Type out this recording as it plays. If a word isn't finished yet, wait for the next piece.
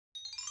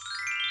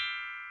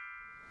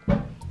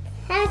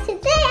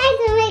today I'm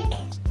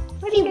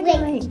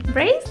gonna make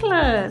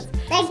bracelets.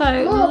 Like So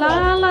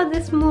Lala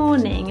this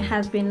morning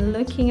has been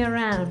looking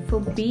around for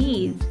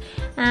beads,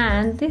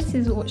 and this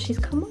is what she's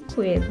come up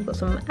with. We've got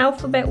some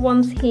alphabet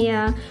ones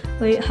here.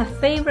 Her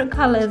favourite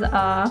colours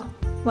are,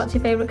 what's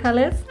your favourite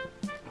colours?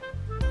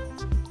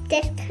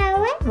 This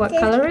color. What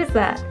colour is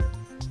that?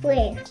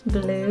 Blue.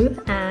 Blue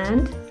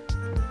and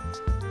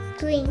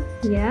Green.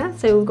 yeah,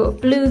 so we've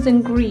got blues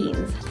and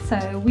greens.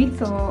 So we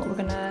thought we're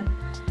gonna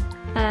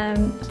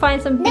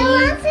find some beads. No,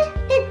 I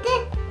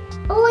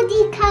put all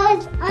these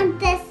colors on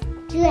this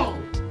string.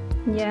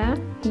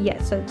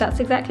 Yeah, so that's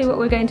exactly what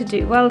we're going to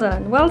do. Well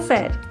done, well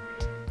said.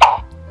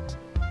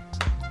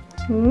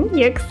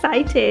 You're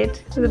excited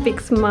with a big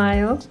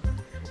smile.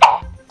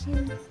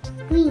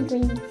 Green.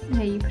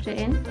 Here, you put it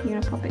in.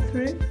 You're gonna pop it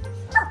through.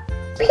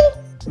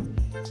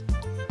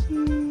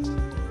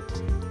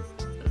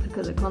 Look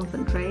at the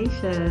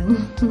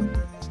concentration.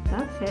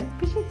 That's it.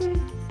 Push it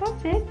through.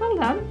 That's it. Well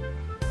done.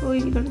 Oh,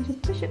 you gotta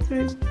just push it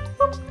through.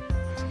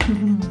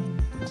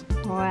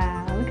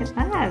 Wow, look at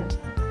that.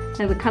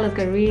 So the colours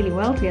go really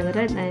well together,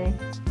 don't they?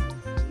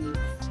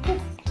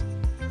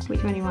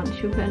 Which one do you want?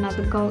 Should we put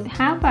another gold?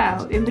 How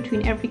about in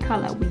between every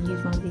colour we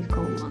use one of these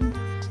gold ones?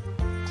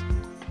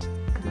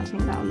 Because I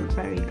think that will look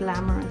very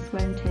glamorous,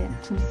 won't it?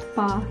 Some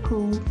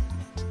sparkles.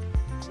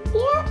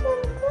 Yeah,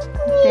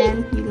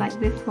 Then you like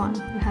this one.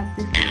 We have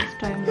this little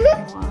stone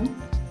looking one.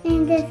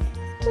 and this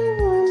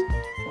one.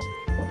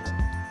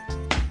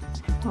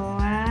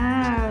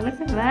 Wow, look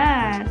at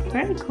that.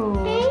 Very cool.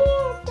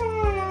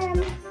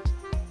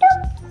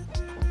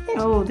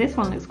 Oh, this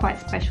one looks quite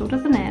special,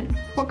 doesn't it?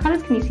 What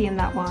colours can you see in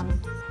that one?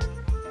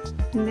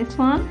 In this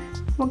one?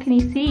 What can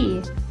you see?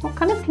 What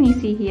colours can you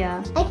see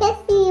here? I can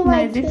see one.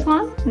 No, this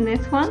one and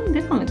this one.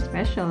 This one looks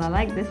special. I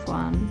like this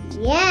one.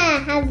 Yeah,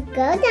 has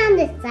gold on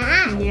the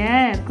side.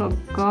 Yeah, it's got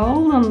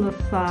gold on the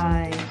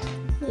side.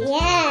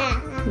 Yeah.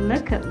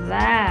 Look at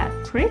that.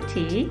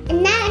 Pretty.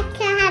 And now I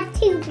can have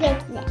two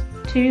bracelets.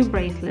 2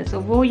 bracelets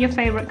of all your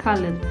favourite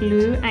colours,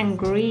 blue and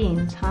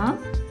greens, huh?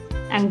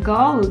 And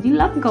gold. You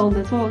love gold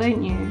as well,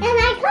 don't you? And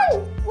I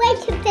can't wait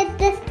to put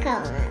this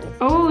color on.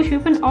 Oh, should we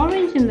put an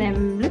orange in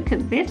them? Look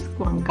at this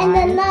one, guys. And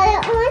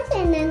another orange,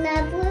 and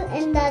another blue,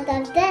 and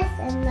another this,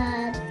 and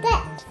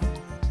this,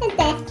 and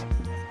this.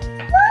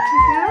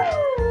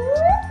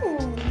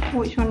 Woo!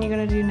 Which one are you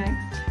going to do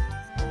next?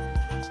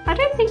 I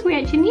don't think we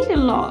actually need a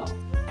lot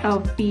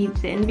of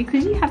beads in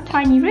because you have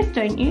tiny wrists,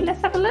 don't you?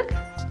 Let's have a look.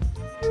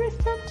 Your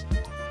wrist up.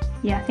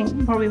 Yeah, I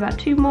think probably about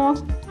 2 more.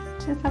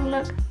 Let's have a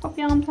look. Pop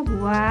your arms up.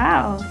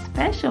 Wow,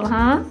 special,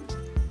 huh?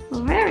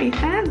 Very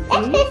fancy.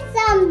 Let's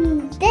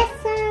put this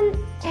one,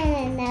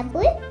 and a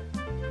blue.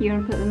 You're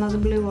going to put another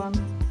blue one.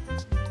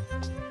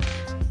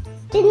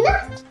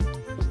 Enough.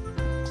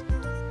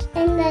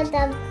 And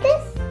another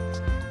this.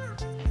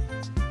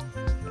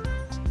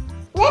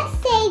 Let's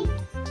say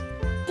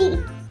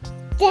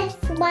this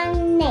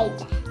one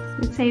later.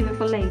 We'll save it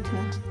for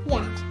later.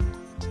 Yeah,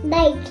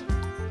 later.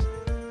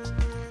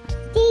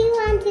 Do you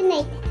want to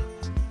later?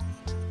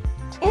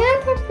 And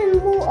I'll put some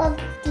more of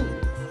these.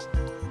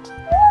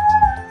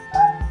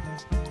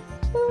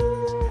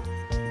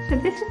 So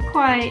this is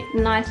quite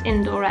nice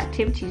indoor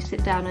activity to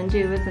sit down and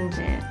do, isn't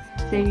it?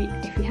 So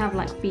if you have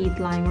like beads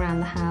lying around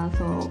the house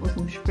or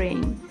some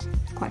string,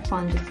 it's quite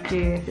fun just to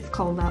do if it's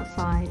cold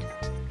outside.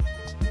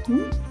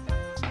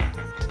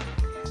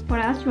 What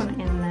else do you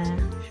want in there?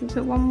 Should we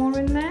put one more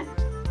in there?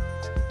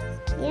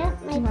 Yeah,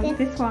 like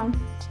this one.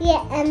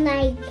 Yeah, and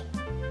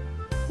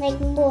like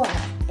more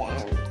of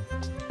them.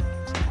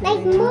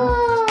 Like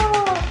more.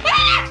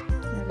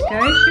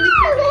 There we go. Should we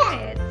do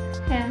it?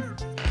 Here.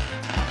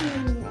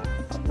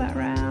 Pop that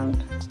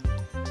around.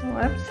 Oh, I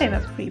have to say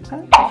that's pretty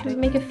perfect. Should we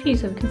make a few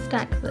so we can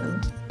stack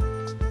them?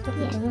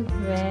 Yeah. They look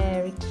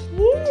very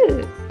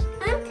cute.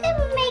 I want to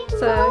make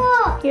So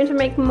more. you want to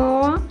make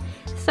more?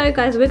 So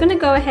guys, we're going to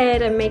go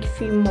ahead and make a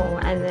few more,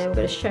 and then we're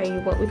going to show you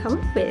what we come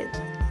up with.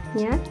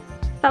 Yeah?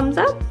 Thumbs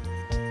up?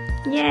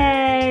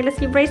 Yay! Let's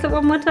see your bracelet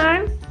one more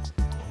time.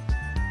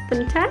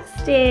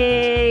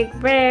 Fantastic!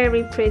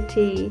 Very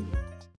pretty.